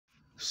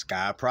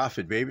Sky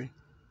Prophet, baby.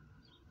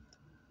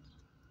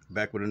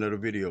 Back with another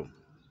video.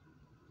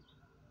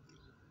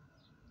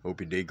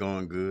 Hope your day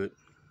going good.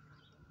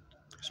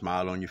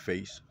 Smile on your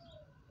face.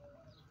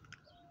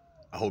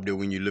 I hope that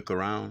when you look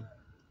around,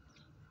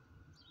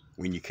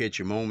 when you catch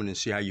your moment and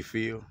see how you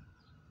feel,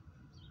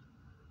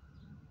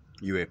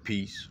 you're at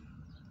peace.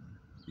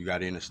 You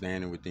got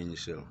understanding within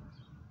yourself.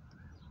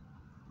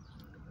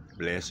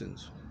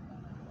 Blessings,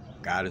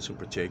 guidance and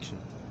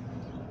protection,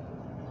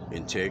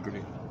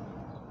 integrity,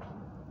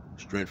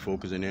 strength,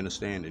 focus, and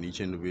understanding.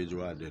 Each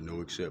individual out there,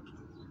 no exception.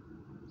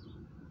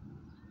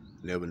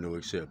 Never no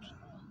exception.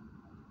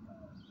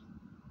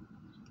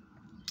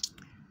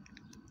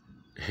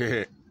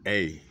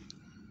 Hey,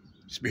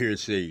 Spirit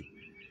say,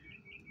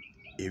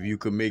 if you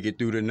could make it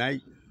through the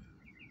night,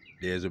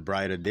 there's a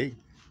brighter day.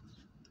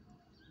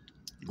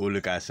 Go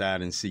look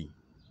outside and see.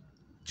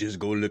 Just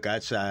go look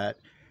outside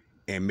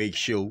and make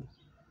sure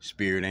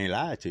Spirit ain't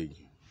lied to you.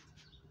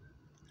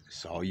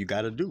 That's all you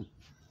got to do.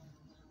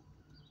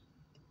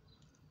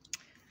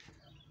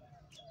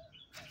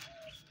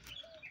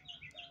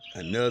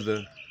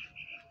 Another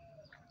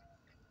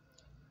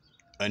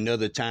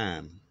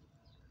time,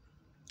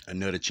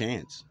 another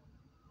chance.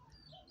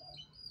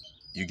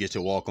 You get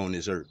to walk on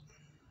this earth.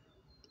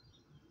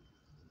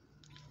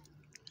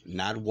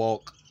 Not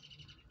walk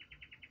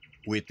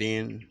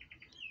within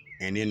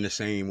and in the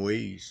same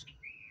ways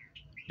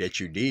that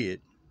you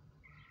did.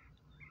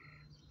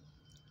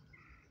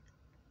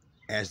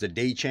 As the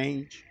day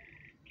change,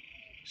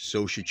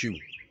 so should you.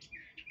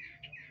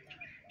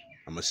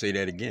 I'm going to say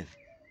that again.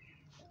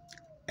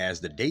 As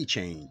the day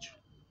change,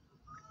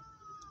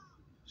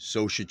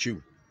 so should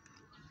you.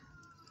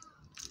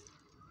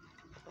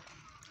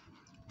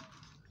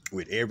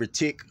 With every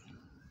tick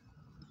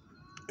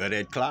of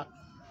that clock,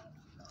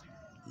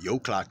 your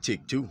clock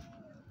tick too.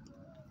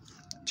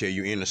 Till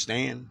you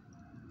understand,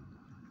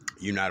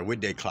 you're not with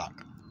that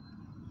clock.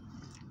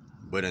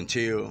 But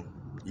until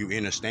you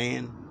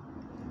understand,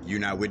 you're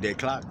not with that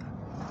clock,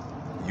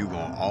 you're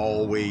going to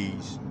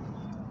always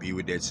be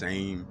with that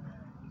same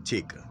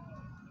ticker.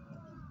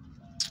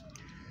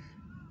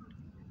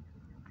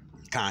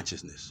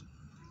 Consciousness.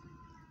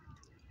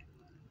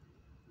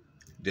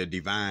 The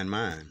divine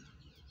mind.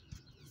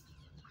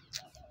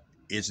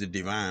 It's the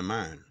divine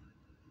mind.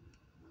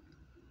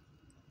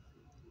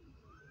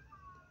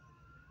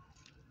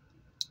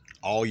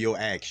 All your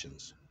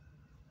actions.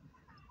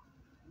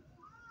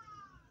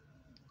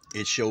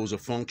 It shows a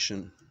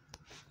function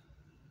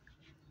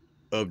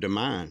of the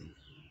mind.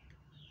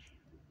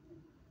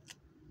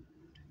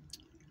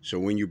 So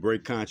when you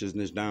break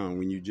consciousness down,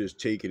 when you just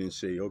take it and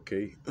say,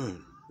 okay,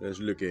 let's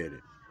look at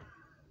it.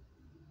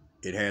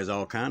 It has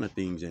all kind of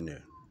things in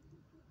there.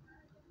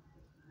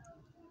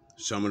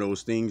 Some of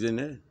those things in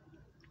there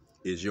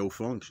is your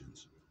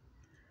functions.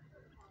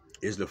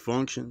 It's the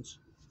functions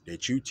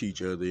that you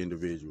teach other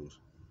individuals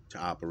to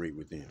operate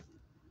within.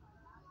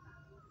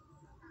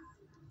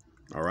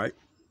 All right?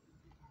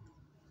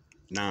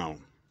 Now,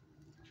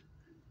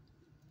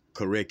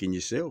 correcting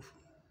yourself,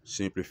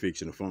 simply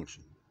fixing a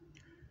function.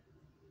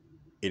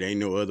 It ain't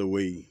no other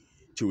way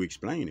to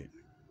explain it.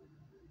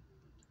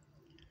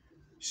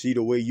 See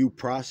the way you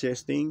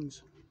process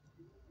things?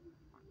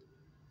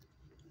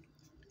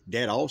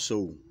 That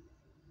also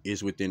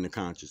is within the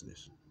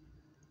consciousness.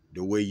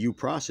 The way you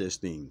process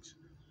things,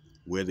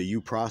 whether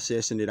you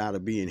processing it out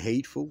of being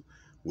hateful,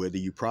 whether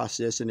you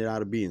processing it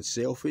out of being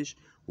selfish,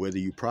 whether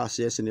you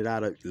processing it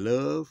out of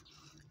love,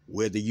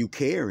 whether you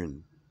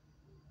caring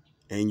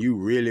and you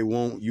really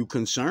you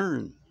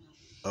concerned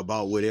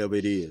about whatever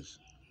it is,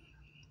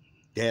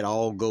 that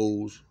all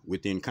goes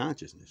within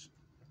consciousness.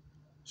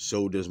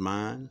 So does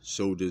mine,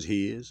 so does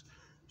his,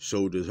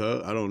 so does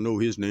her. I don't know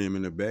his name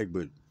in the back,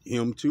 but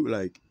him too,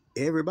 like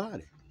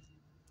everybody.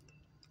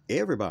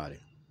 Everybody.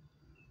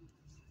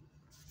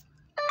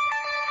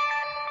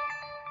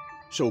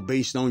 So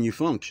based on your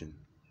function,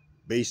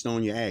 based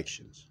on your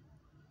actions,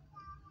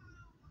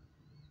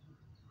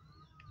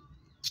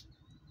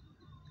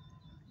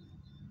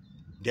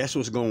 that's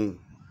what's going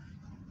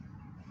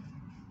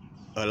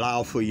to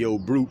allow for your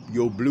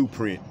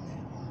blueprint,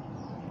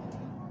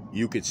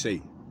 you could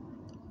say.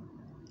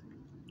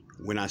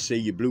 When I say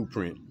your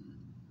blueprint,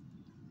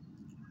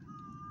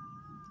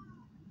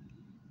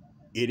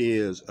 it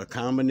is a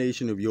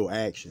combination of your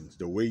actions,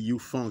 the way you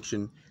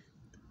function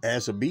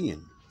as a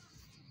being.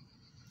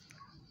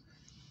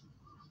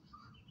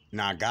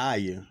 Now,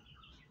 Gaia,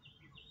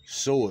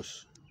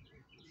 source,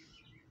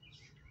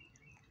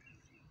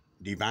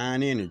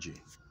 divine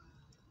energy,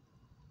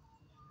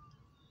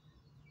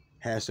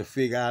 has to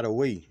figure out a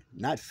way,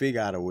 not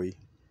figure out a way,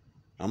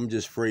 I'm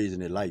just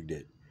phrasing it like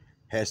that,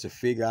 has to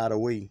figure out a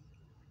way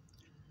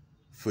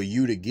for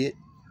you to get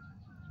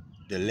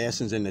the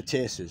lessons and the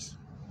tests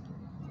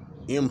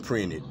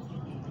imprinted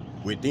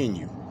within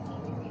you.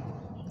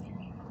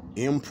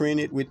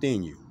 Imprinted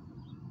within you.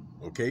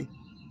 Okay?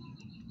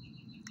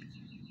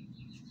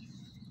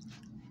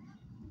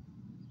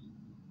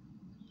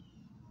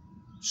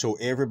 So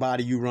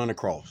everybody you run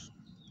across,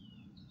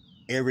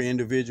 every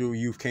individual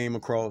you've came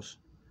across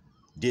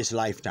this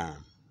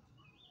lifetime.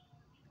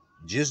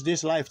 Just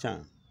this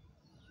lifetime.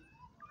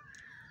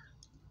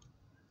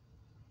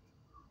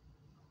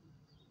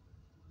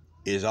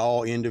 Is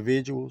all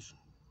individuals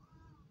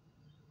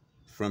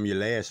from your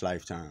last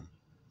lifetime.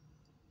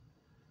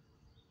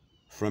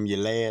 From your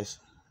last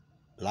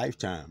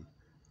lifetime.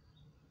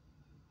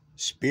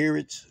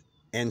 Spirits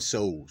and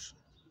souls.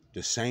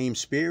 The same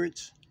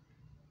spirits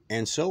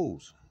and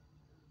souls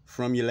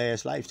from your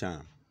last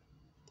lifetime.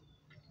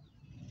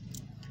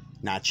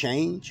 Now,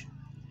 change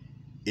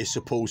is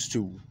supposed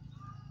to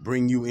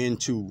bring you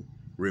into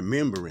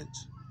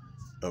remembrance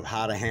of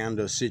how to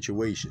handle a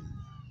situation.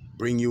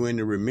 Bring you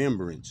into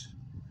remembrance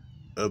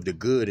of the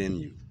good in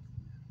you.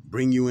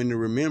 Bring you into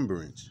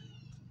remembrance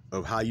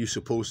of how you're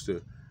supposed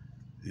to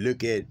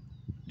look at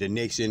the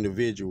next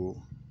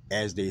individual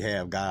as they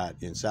have God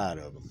inside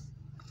of them.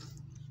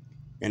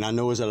 And I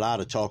know there's a lot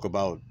of talk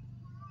about,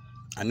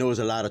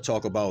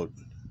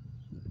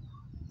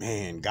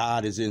 man,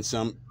 God is in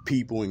some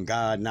people and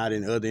God not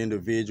in other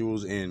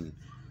individuals, and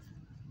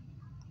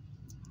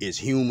it's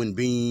human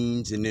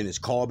beings and then it's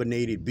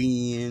carbonated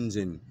beings,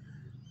 and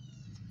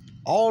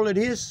all of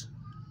this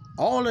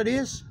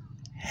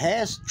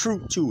has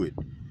truth to it.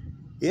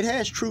 It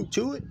has truth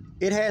to it.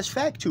 It has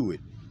fact to it.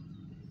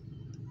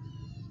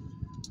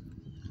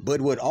 But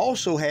what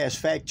also has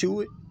fact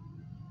to it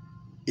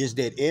is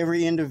that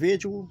every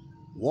individual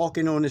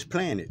walking on this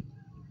planet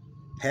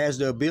has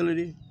the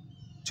ability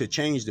to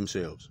change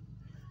themselves,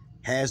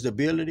 has the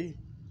ability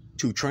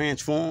to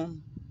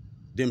transform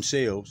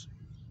themselves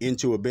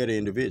into a better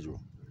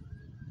individual.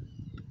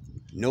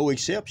 No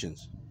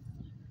exceptions.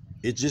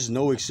 It's just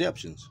no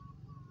exceptions.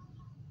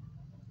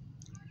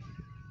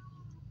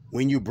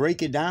 When you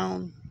break it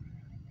down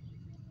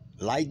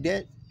like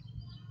that,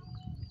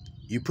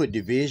 you put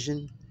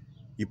division,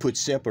 you put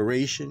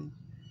separation,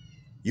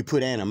 you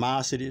put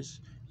animosities,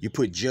 you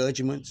put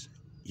judgments,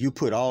 you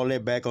put all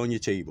that back on your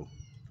table.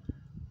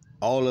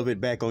 All of it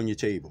back on your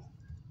table.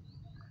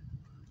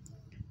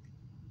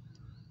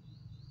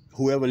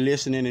 Whoever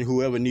listening and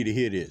whoever need to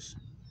hear this,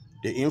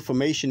 the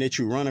information that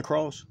you run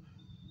across,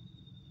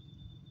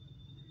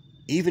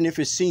 even if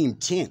it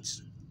seemed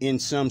tense in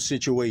some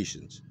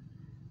situations,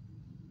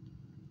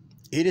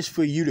 it is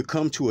for you to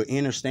come to an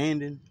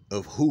understanding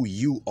of who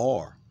you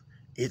are.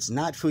 It's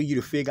not for you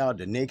to figure out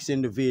the next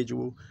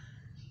individual,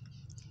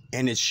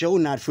 and it's sure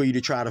not for you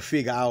to try to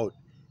figure out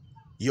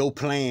your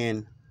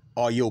plan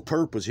or your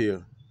purpose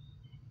here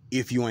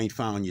if you ain't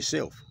found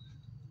yourself.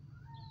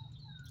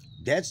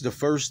 That's the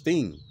first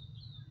thing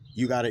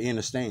you got to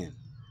understand.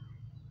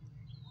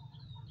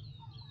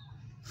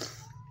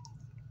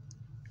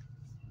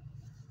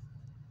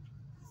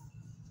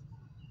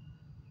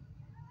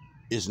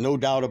 There's no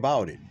doubt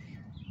about it.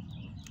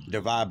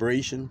 The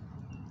vibration,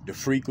 the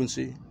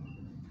frequency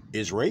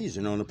is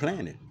raising on the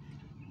planet.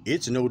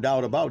 It's no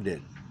doubt about that.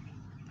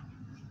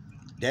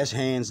 That's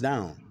hands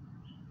down.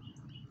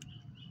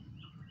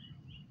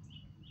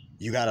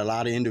 You got a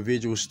lot of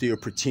individuals still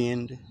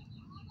pretend.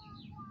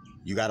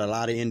 You got a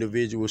lot of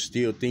individuals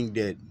still think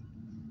that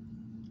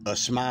a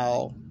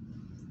smile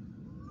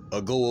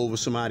or go over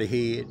somebody's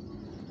head.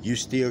 You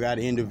still got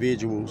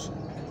individuals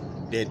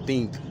that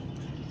think,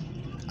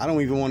 I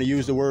don't even want to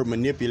use the word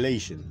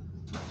manipulation,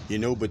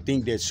 but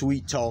think that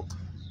sweet talk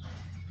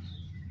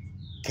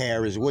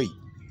carries weight.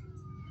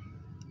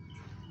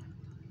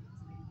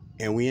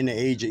 And we in the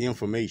age of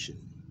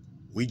information.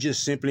 We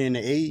just simply in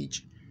the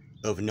age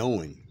of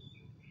knowing.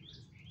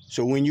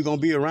 So when you're going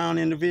to be around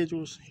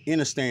individuals,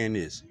 understand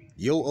this.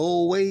 Your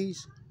old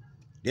ways,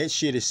 that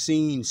shit is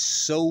seen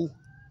so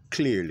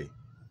clearly.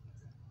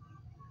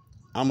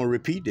 I'm going to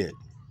repeat that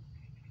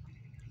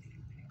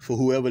for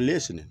whoever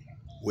listening.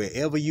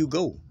 Wherever you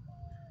go,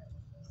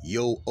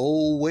 your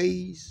old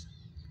ways,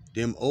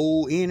 them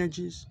old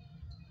energies,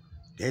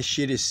 that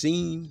shit is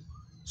seen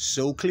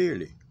so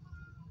clearly.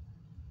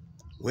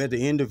 Whether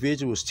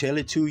individuals tell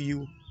it to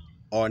you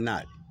or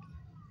not.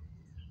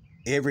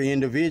 Every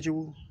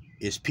individual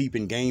is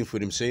peeping game for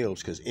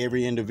themselves, because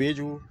every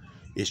individual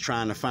is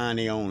trying to find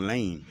their own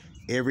lane.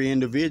 Every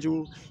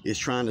individual is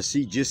trying to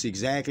see just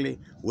exactly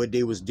what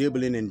they was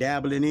dibbling and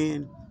dabbling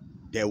in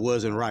that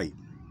wasn't right.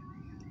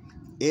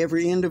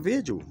 Every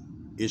individual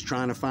is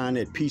trying to find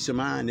that peace of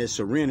mind, that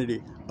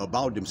serenity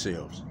about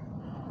themselves.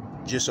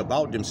 Just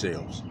about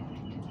themselves.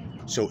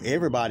 So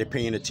everybody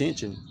paying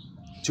attention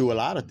to a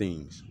lot of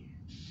things.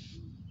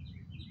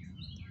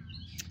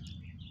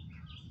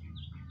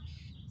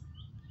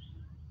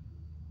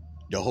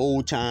 The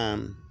whole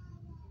time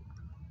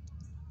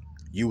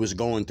you was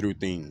going through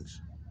things,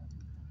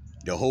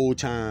 the whole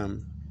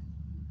time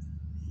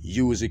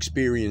you was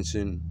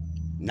experiencing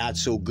not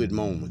so good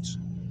moments,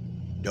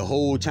 the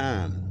whole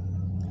time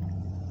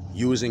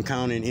you was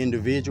encountering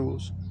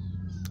individuals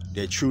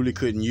that truly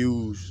couldn't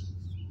use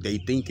their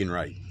thinking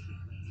right,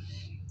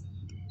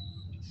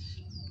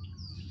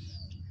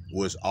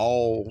 was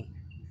all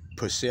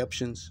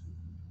perceptions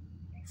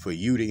for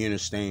you to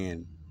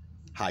understand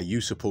how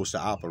you supposed to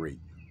operate.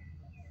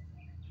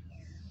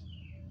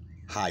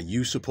 How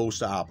you supposed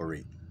to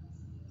operate.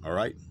 All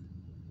right?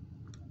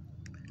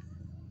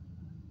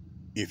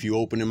 if you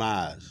open them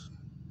eyes.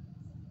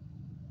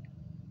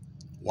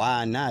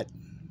 Why not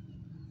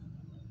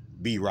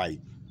be right?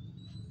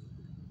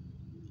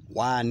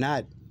 Why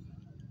not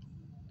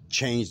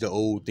change the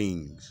old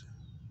things?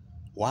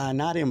 Why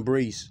not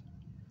embrace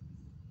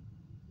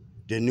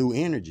the new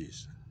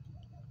energies?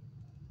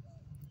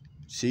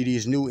 See,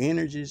 these new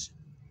energies,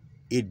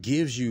 it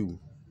gives you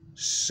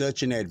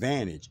such an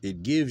advantage.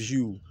 It gives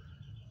you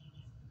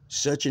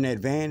such an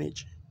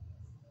advantage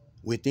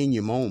within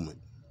your moment,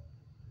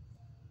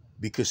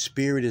 because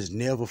spirit is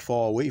never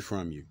far away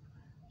from you.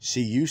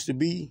 See, used to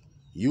be,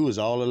 you was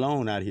all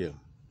alone out here.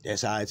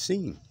 That's how it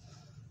seemed.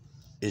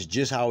 It's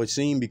just how it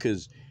seemed,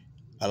 because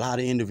a lot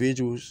of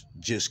individuals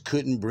just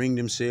couldn't bring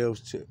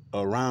themselves to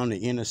around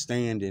the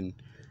understanding,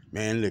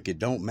 man, look, it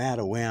don't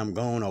matter where I'm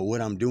going or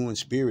what I'm doing.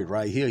 Spirit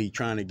right here, he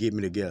trying to get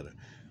me together.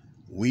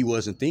 We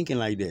wasn't thinking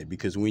like that,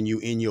 because when you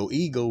in your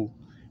ego,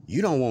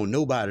 you don't want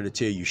nobody to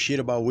tell you shit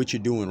about what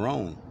you're doing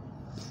wrong.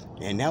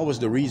 And that was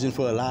the reason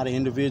for a lot of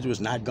individuals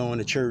not going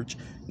to church,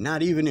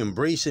 not even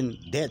embracing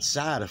that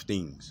side of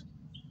things.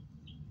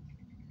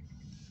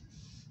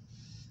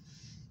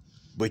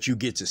 But you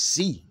get to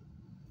see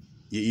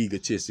your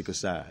egotistical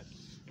side.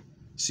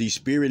 See,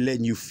 spirit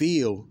letting you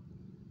feel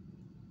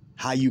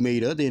how you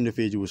made other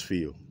individuals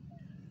feel.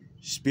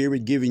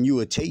 Spirit giving you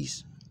a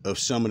taste of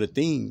some of the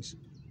things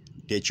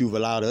that you've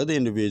allowed other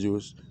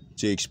individuals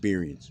to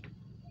experience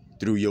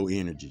through your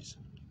energies.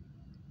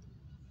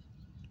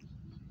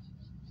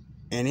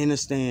 And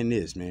understand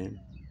this, man.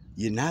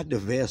 You're not the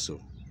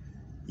vessel.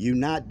 You're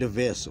not the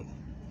vessel.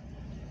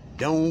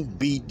 Don't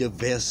beat the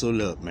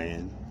vessel up,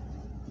 man.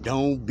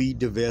 Don't beat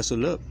the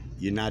vessel up.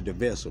 You're not the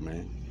vessel,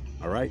 man.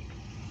 All right?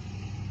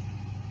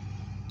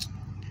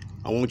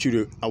 I want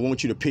you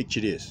to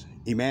picture this.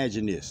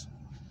 Imagine this.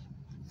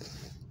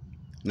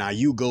 Now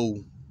you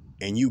go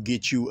and you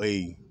get you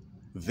a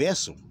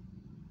vessel.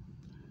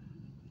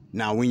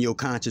 Now when your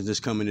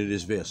consciousness coming to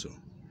this vessel,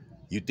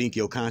 you think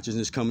your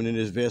consciousness coming in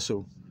this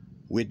vessel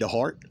with the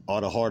heart, or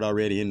the heart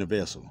already in the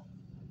vessel?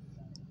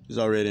 It's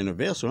already in the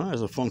vessel, huh?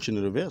 It's a function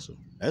of the vessel.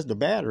 That's the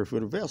battery for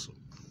the vessel.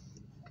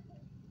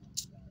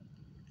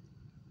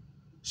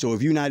 So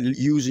if you're not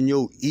using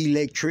your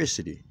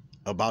electricity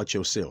about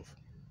yourself,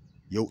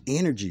 your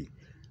energy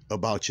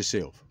about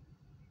yourself,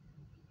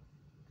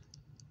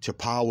 to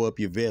power up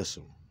your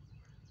vessel,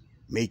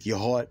 make your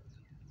heart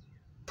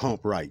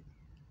pump right,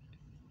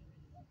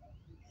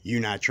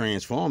 you're not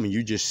transforming.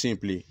 You just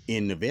simply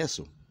in the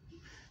vessel.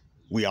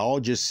 We all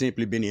just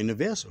simply been in the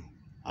vessel.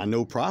 I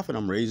know Prophet,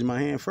 I'm raising my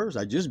hand first.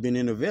 I just been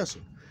in the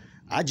vessel.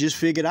 I just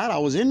figured out I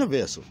was in the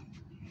vessel.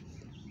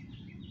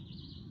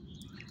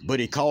 But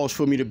it calls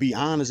for me to be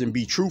honest and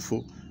be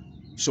truthful,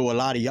 so a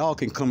lot of y'all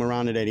can come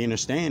around to that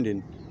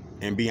understanding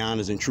and be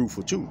honest and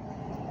truthful too.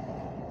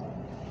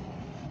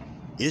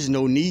 There's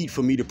no need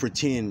for me to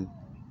pretend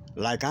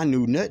like I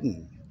knew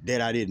nothing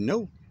that I didn't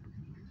know.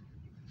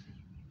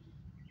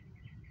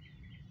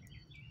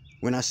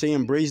 When I say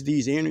embrace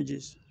these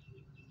energies,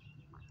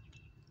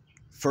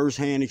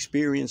 first-hand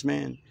experience,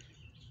 man,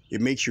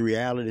 it makes your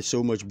reality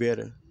so much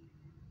better.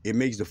 It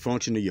makes the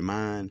function of your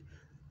mind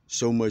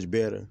so much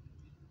better.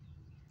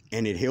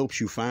 And it helps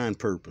you find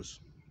purpose.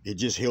 It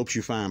just helps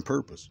you find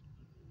purpose.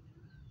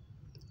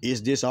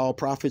 Is this all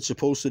Prophet's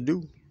supposed to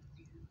do?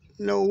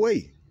 No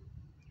way.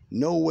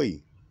 No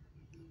way.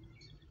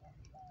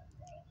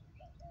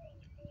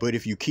 But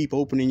if you keep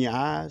opening your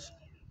eyes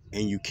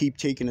and you keep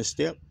taking a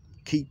step,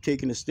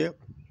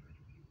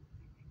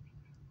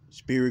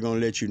 Spirit gonna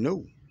let you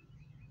know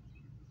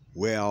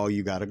where all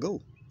you gotta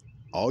go.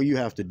 All you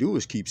have to do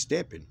is keep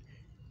stepping,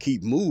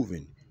 keep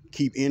moving,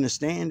 keep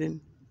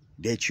understanding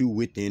that you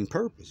within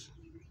purpose.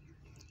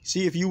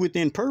 See, if you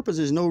within purpose,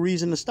 there's no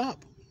reason to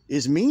stop.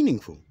 It's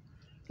meaningful.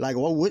 Like,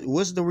 well,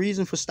 what's the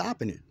reason for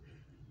stopping it?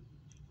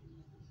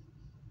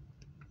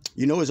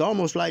 You know, it's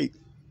almost like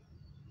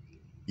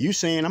you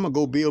saying, I'm gonna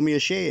go build me a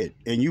shed,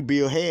 and you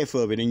build half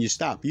of it and you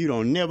stop. You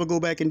don't never go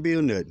back and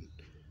build nothing.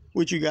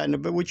 What you got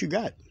in the, what you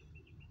got?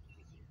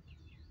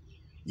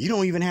 You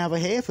don't even have a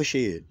half a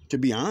shed, to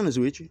be honest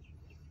with you.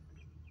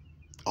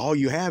 All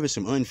you have is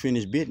some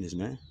unfinished business,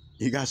 man.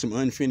 You got some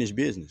unfinished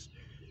business.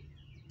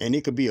 And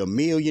it could be a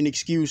million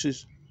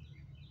excuses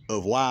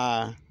of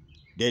why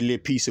that little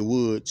piece of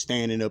wood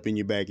standing up in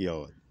your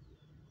backyard.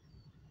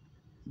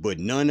 But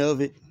none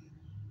of it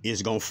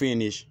is going to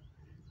finish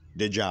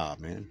the job,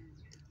 man.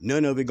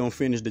 None of it going to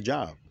finish the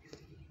job.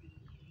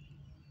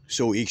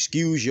 So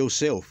excuse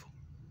yourself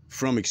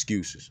from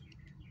excuses.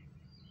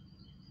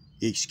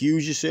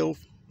 Excuse yourself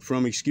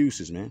from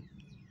excuses, man.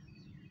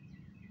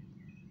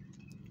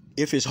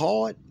 If it's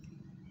hard,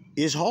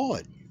 it's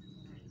hard.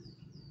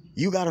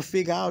 You got to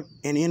figure out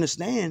and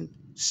understand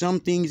some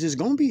things is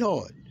going to be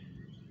hard.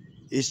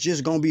 It's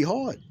just going to be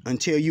hard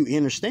until you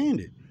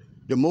understand it.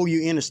 The more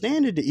you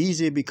understand it, the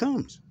easier it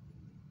becomes.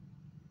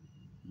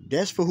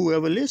 That's for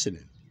whoever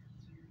listening.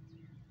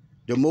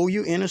 The more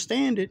you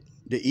understand it,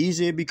 the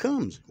easier it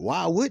becomes.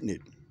 Why wouldn't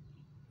it?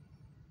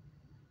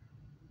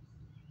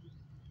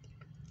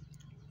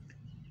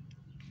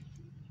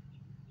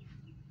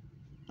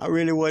 I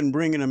really wasn't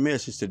bringing a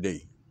message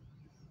today.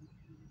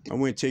 I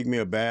went to take me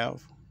a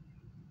bath.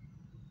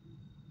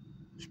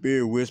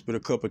 Spirit whispered a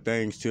couple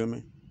things to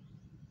me.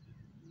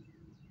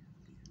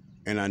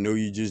 And I know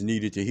you just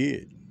needed to hear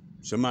it.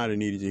 Somebody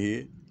needed to hear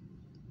it.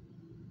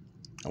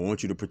 I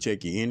want you to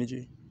protect your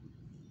energy.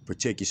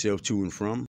 Protect yourself to and from.